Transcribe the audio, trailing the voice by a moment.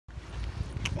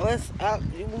What's up,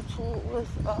 YouTube? What's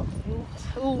up,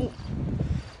 YouTube?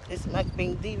 It's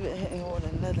Mukbang Diva here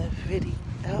with another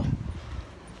video.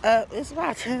 It's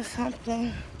about 10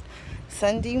 something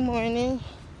Sunday morning.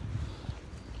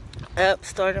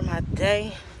 Started my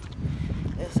day.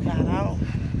 Just got out.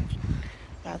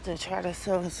 About to try to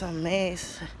sell some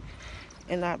masks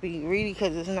and not be greedy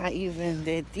because it's not even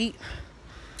that deep.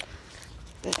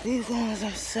 But these ones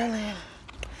I'm selling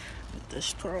with the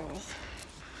straws.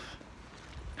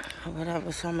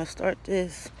 Whatever, so I'm gonna start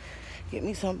this. Get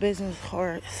me some business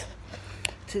cards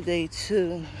today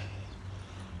too.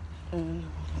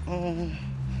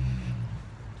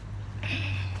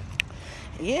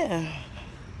 Yeah.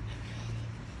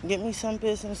 Get me some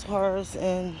business cards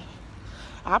and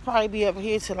I'll probably be up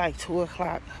here till like 2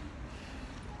 o'clock.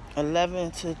 11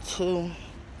 to 2,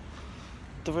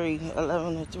 3,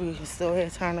 11 to 3. Still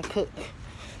have time to cook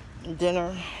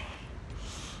dinner.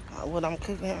 What I'm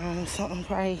cooking, something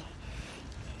probably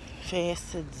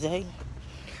fast today.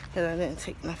 Because I didn't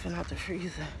take nothing out the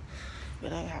freezer.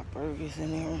 But I got burgers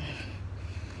in there.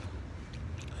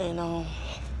 And I'll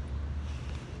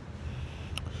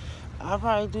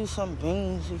probably do some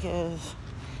beans because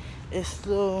it's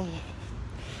still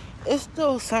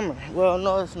summer. Well,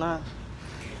 no, it's not.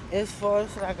 It's fall.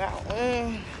 It's like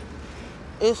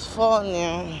it's fall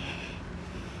now.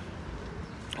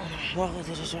 Welcome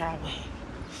to the driveway.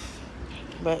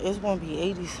 But it's gonna be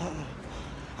 80 something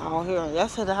out here.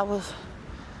 Yesterday I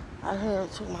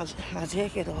had took my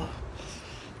jacket off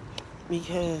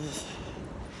because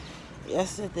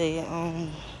yesterday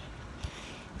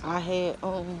I had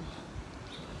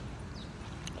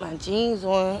my jeans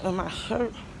on and my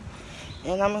shirt,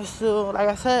 and I'm gonna still, like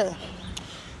I said,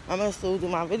 I'm gonna still do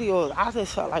my videos. I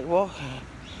just felt like walking.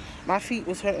 My feet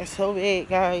was hurting so bad,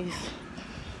 guys.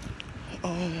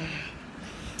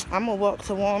 I'm gonna walk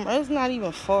to Walmart. It's not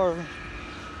even far.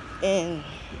 And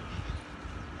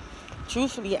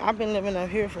truthfully, I've been living up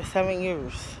here for 7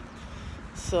 years.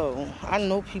 So I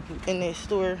know people in that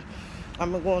store.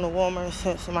 I've been going to Walmart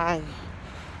since my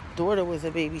daughter was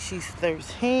a baby. She's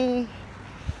 13.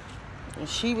 And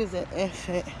she was an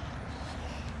infant.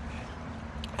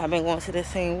 I've been going to the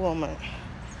same Walmart.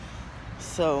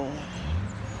 So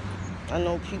I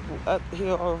know people up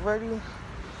here already.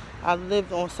 I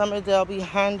lived on Summerdale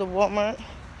behind the Walmart.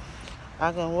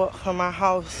 I can walk from my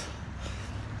house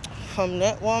from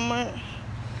that Walmart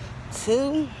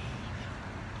to,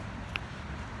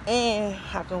 and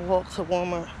I can walk to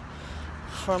Walmart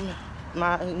from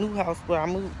my new house where I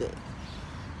moved it.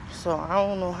 So I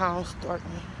don't know how I'm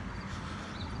starting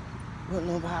with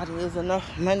nobody. There's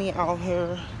enough money out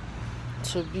here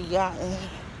to be gotten.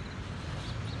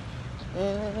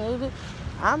 And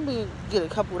I'm gonna get a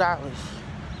couple dollars.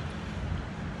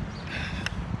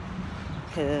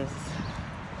 Because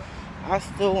I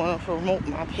still want to promote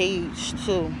my page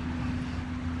too.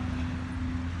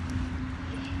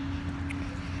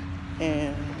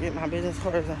 And get my business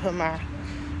cards and put my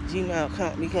Gmail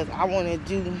account because I want to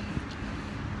do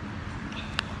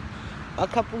a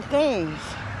couple things.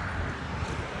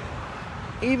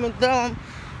 Even though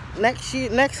next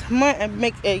month, I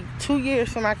make 2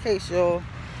 years for my case, y'all.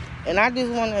 And I just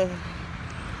want to,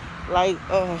 like,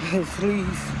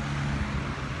 please,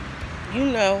 you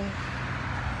know,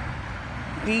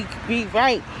 be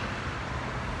right.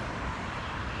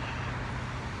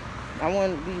 I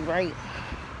want to be right.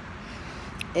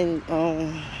 And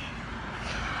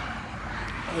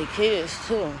the kids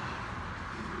too.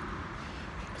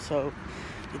 So,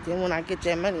 and then when I get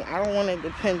that money, I don't want to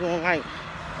depend on like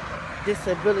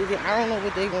disability. I don't know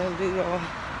what they're gonna do, y'all.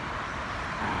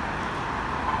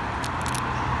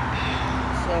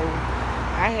 So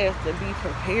I have to be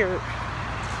prepared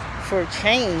for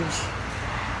change.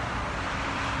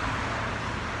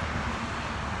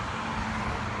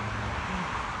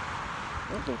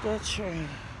 Look at that train.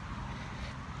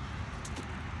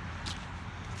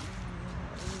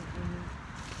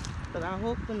 But I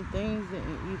hope them things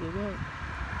didn't eat it up.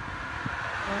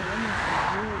 Oh, that must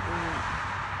be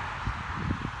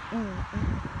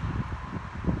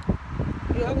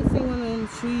good. You ever seen one of them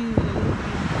trees and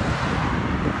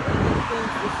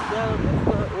things just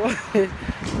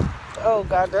oh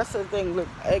God, that's the thing. Look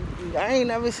ugly. I ain't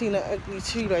never seen an ugly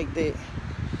tree like that.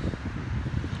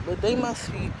 But they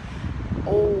must be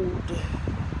old.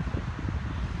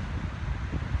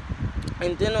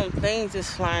 And then them things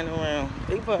just flying around.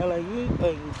 They probably like, you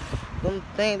like, them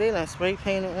things, they done spray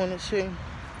painted on the tree.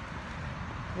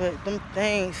 But them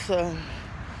things, so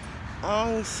I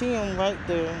don't see them right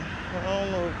there. I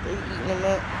don't know if they eating them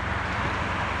up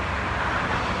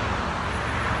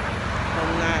or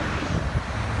not.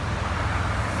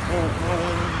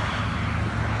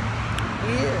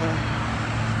 Yeah.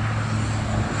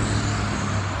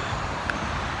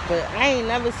 But I ain't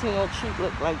never seen no tree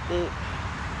look like that.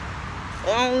 It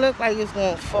don't look like it's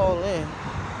gonna fall in.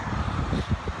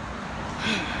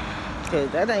 Cause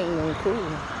that ain't even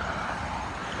cool.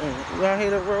 And y'all hear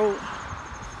the road?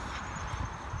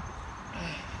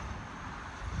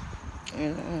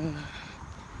 And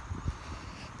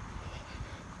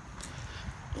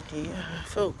yeah, I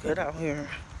feel good out here.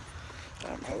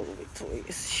 Got my little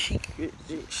Victoria's Secret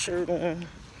shirt on.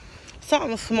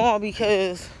 Something small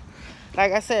because,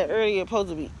 like I said earlier, it's supposed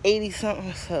to be 80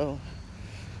 something. So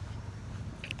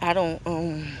I don't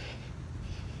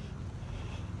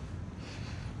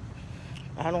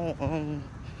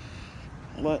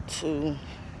want to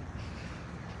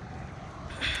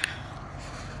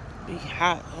be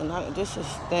hot, and this is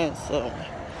thin, so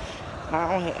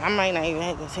I might not even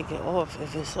have to take it off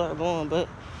if it start blowing. But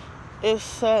if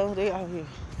so, they out here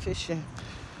fishing.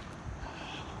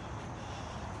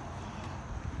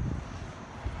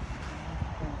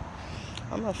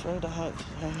 I'm afraid of heights.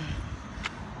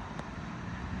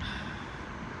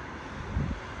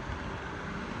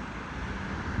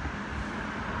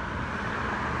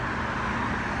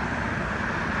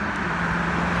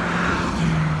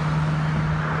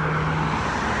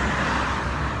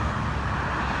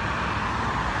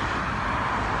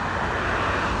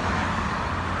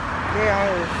 They out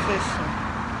here fishing.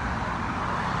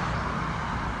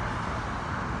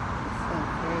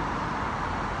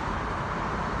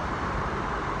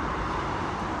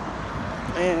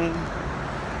 And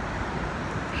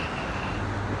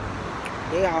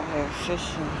they out here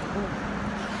fishing.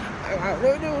 I got to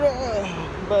do that.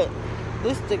 But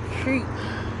this the creek.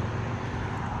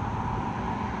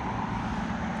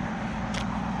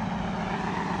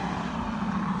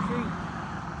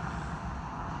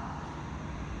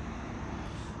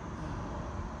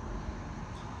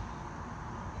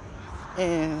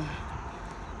 And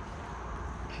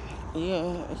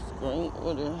yeah, it's green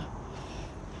water.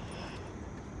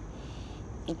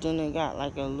 And then they got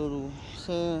like a little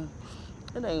sand.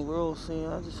 It ain't real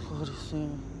sand, I just call it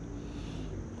sand.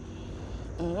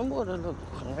 And the water look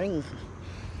crazy.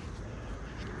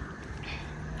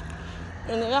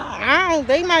 And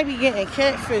they might be getting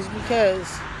catfish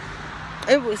because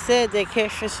it was said that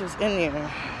catfish was in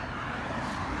there.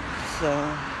 So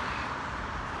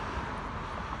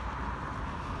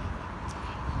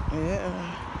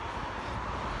yeah,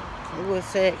 it was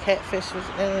said catfish was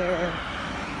in there.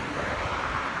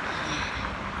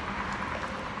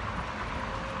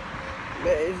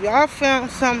 But if y'all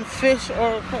found some fish,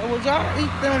 or would y'all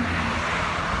eat them?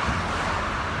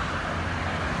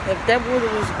 If that water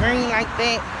was green like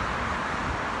that,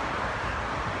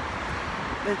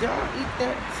 would y'all eat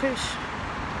that fish?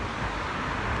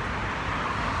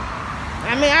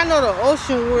 I mean, I know the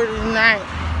ocean water is not,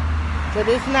 but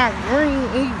it's not green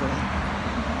either.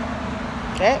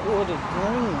 That water's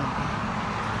green.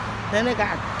 Then it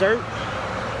got dirt.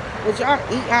 Would y'all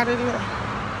eat out of there?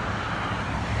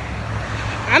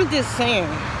 I'm just saying,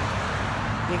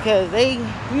 because they,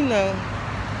 you know,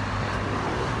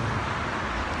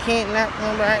 can't knock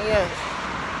nobody else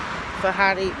for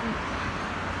how they eat.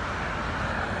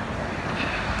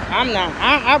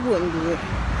 I wouldn't do it.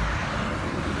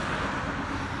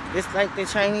 It's like the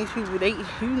Chinese people,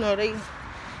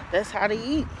 that's how they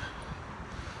eat.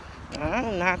 I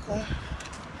don't knock them.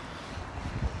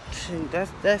 Shoot,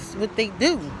 that's what they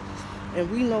do. And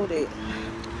we know that.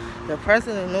 The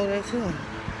president know that too.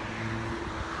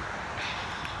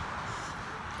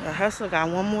 A hustler got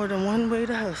more than one way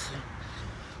to hustle.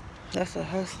 That's a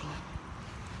hustler.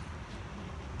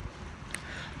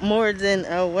 More than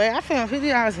a way. I found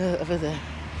 $50 over there.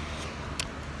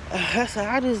 A hustler.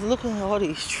 I just looking at all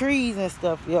these trees and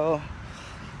stuff, y'all.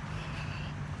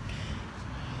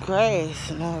 Grass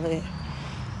and all that.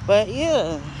 But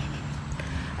yeah,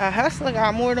 a hustler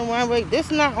got more than one way.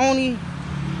 This not only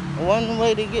one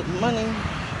way to get money,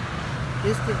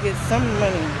 is to get some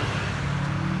money.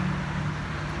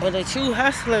 But a true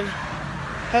hustler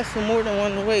hustle more than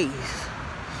one ways.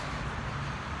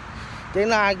 They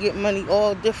know how to get money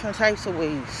all different types of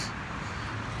ways.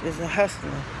 Is a hustler.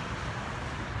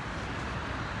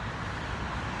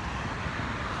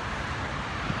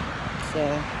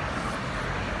 So,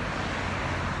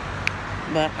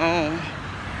 but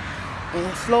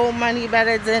and slow money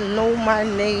better than no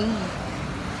money.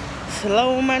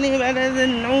 Slow money better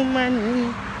than no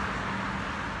money.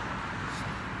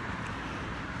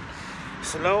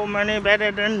 Slow money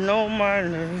better than no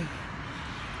money.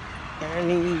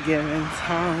 Any given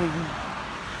time.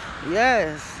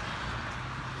 Yes.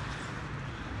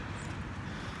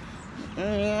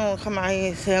 And you don't come out here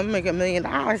and say, I'm making $1 million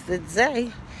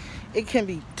today. It can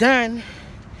be done.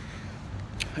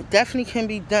 It definitely can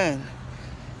be done.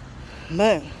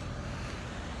 But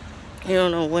you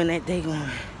don't know when that day going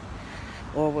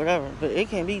or whatever. But it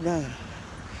can be done.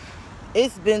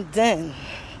 It's been done.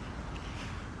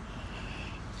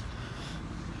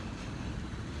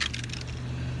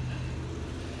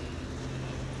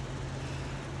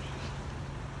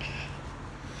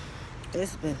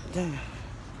 It's been done.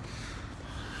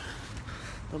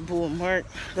 The boy Mark,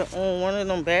 on one of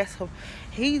them basketball,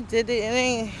 he did it.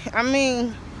 It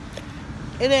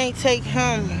ain't take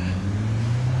him.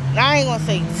 I ain't gonna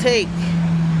say take.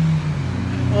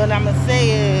 What I'm gonna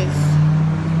say is,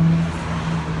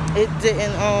 it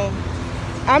didn't.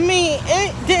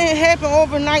 It didn't happen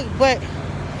overnight, but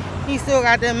he still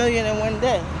got that $1 million in one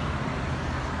day.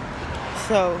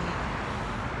 So,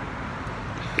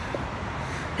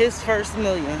 his first $1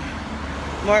 million.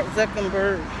 Mark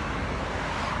Zuckerberg.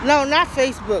 No, not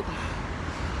Facebook.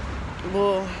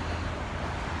 Well,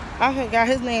 I forgot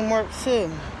his name. Mark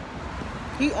too.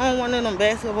 He owned one of them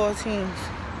basketball teams,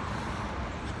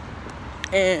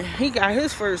 and he got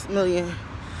his first $1 million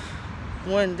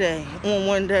one day.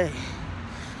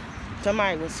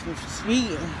 Somebody was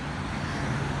speeding.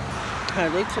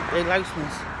 They took their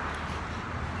license,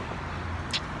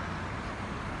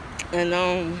 and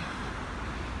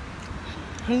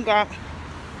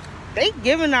they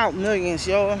giving out millions,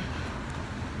 y'all.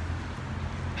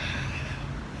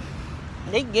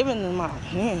 They giving them out,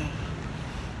 man.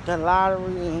 The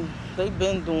lottery, and they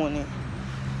been doing it.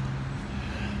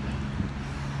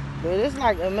 But it's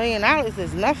like $1 million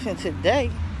is nothing today.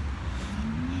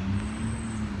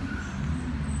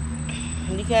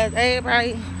 Because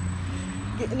everybody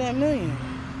getting that $1 million.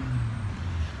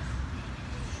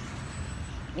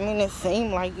 It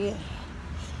seems like it.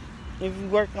 If you're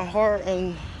working hard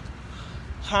and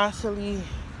constantly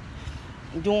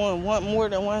doing more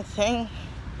than one thing,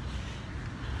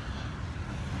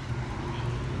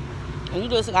 you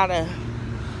just gotta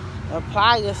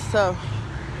apply yourself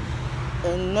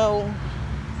and know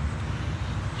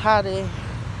how to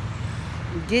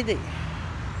get it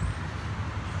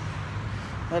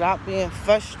without being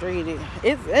frustrated.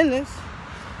 It's in us,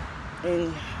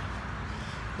 and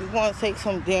we're gonna take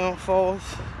some downfalls,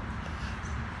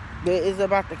 but it's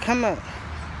about to come up.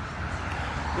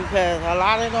 Because a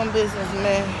lot of them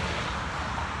businessmen,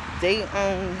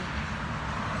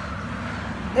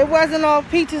 it wasn't all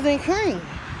peaches and cream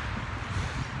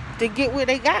to get where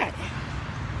they got.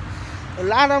 A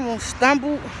lot of them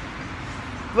stumbled,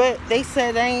 but they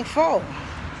said they ain't fall.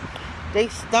 They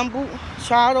stumbled,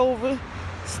 tried over,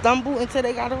 stumbled until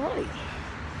they got it right.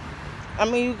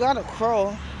 You gotta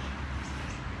crawl.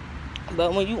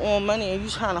 But when you own money and you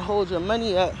trying to hold your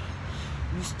money up,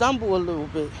 you stumble a little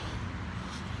bit.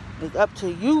 It's up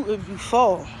to you if you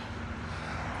fall.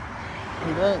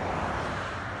 But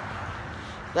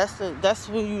that's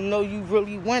when you know you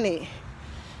really win it.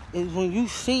 Is when you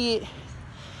see it,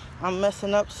 I'm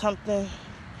messing up something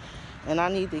and I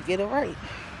need to get it right.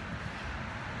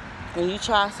 And you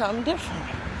try something different.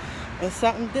 And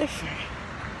something different.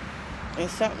 And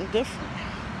something different.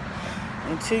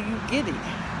 Until you get it.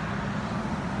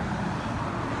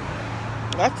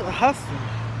 That's a hustle.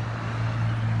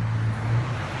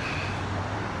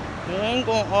 You ain't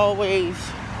gonna always,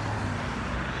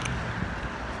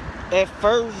 at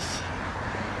first,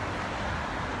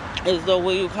 as though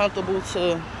where you're comfortable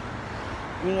to,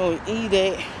 eat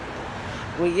at,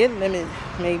 where your limit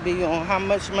may be on how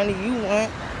much money you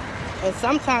want. And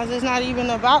sometimes it's not even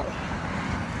about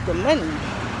the money.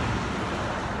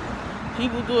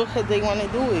 People do it because they want to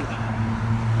do it.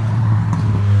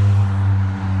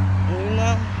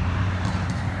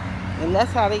 And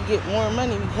that's how they get more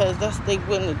money, because that's what they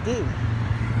willing to do.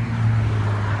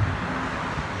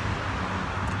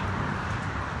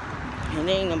 It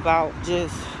ain't about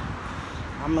just,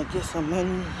 I'm going to get some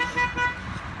money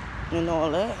and all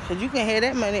that. Because you can have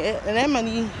that money, and that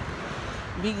money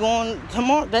be going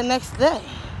tomorrow, the next day.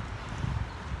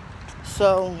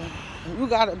 So, you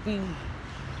got to be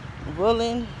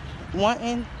willing,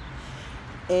 wanting,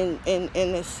 and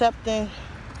accepting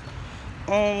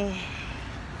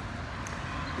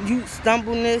you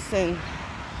stumbleness, and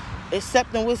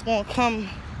accepting what's going to come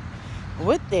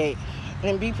with that,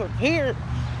 and be prepared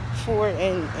for it,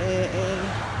 and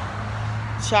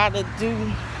try to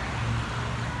do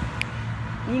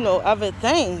other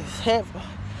things,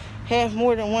 have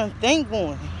more than one thing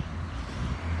going,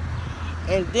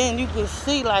 and then you can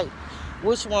see like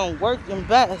which one working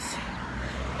best,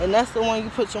 and that's the one you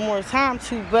put your more time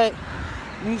to, but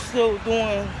you still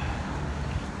doing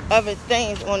other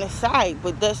things on the side,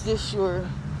 but that's just your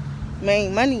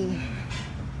main money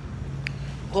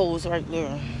goals right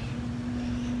there.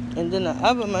 And then the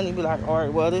other money be like, all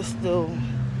right, well, this still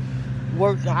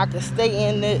working. I can stay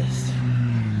in this,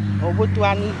 or what do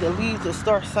I need to leave to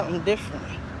start something different?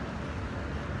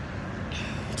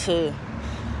 To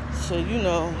you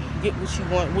know, get what you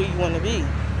want, where you want to be.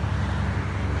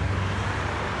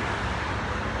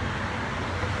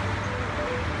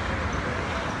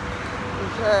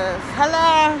 Because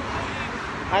hello,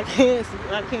 I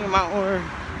can't my order.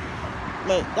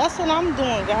 But that's what I'm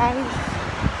doing, guys.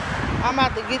 I'm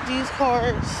about to get these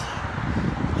cards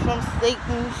from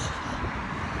Staples,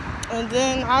 and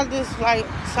then I just like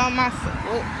sell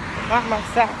myself, not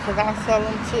myself, because I sell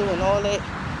them too and all that.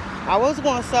 I was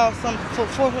going to sell some for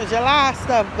 4th of July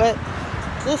stuff, but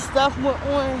this stuff went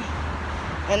on,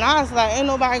 and I was like, ain't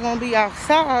nobody going to be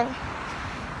outside,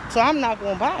 so I'm not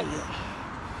going to buy it.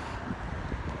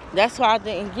 That's why I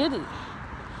didn't get it.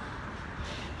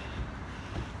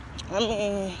 I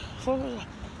mean,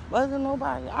 wasn't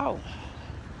nobody out,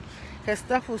 because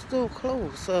stuff was still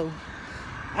closed, so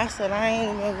I said I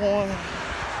ain't even going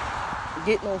to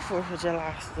get no 4th of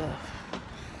July stuff,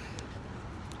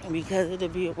 because it'll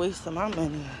be a waste of my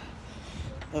money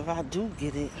if I do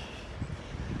get it.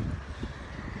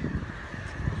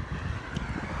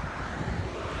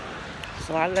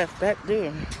 So I left that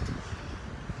there,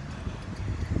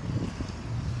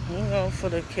 you know, for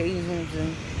the occasions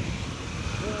and,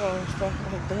 you know, stuff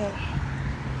like that.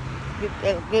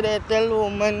 Get at that little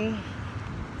money.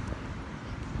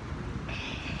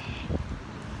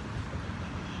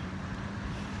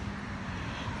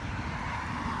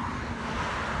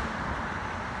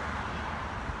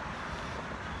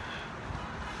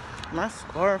 My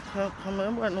scarf kept coming.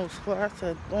 There wasn't no scarf. I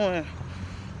said, dang,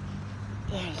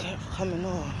 kept coming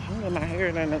off. I'm getting my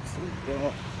hair done next week,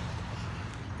 y'all.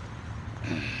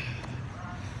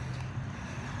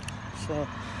 So,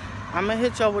 I'm going to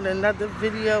hit y'all with another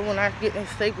video when I get in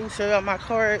Staples, show y'all my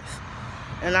cards.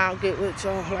 And I'll get with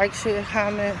y'all. Like, share,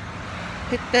 comment,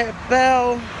 hit that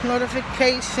bell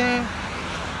notification,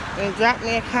 and drop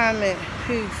me a comment.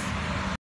 Peace.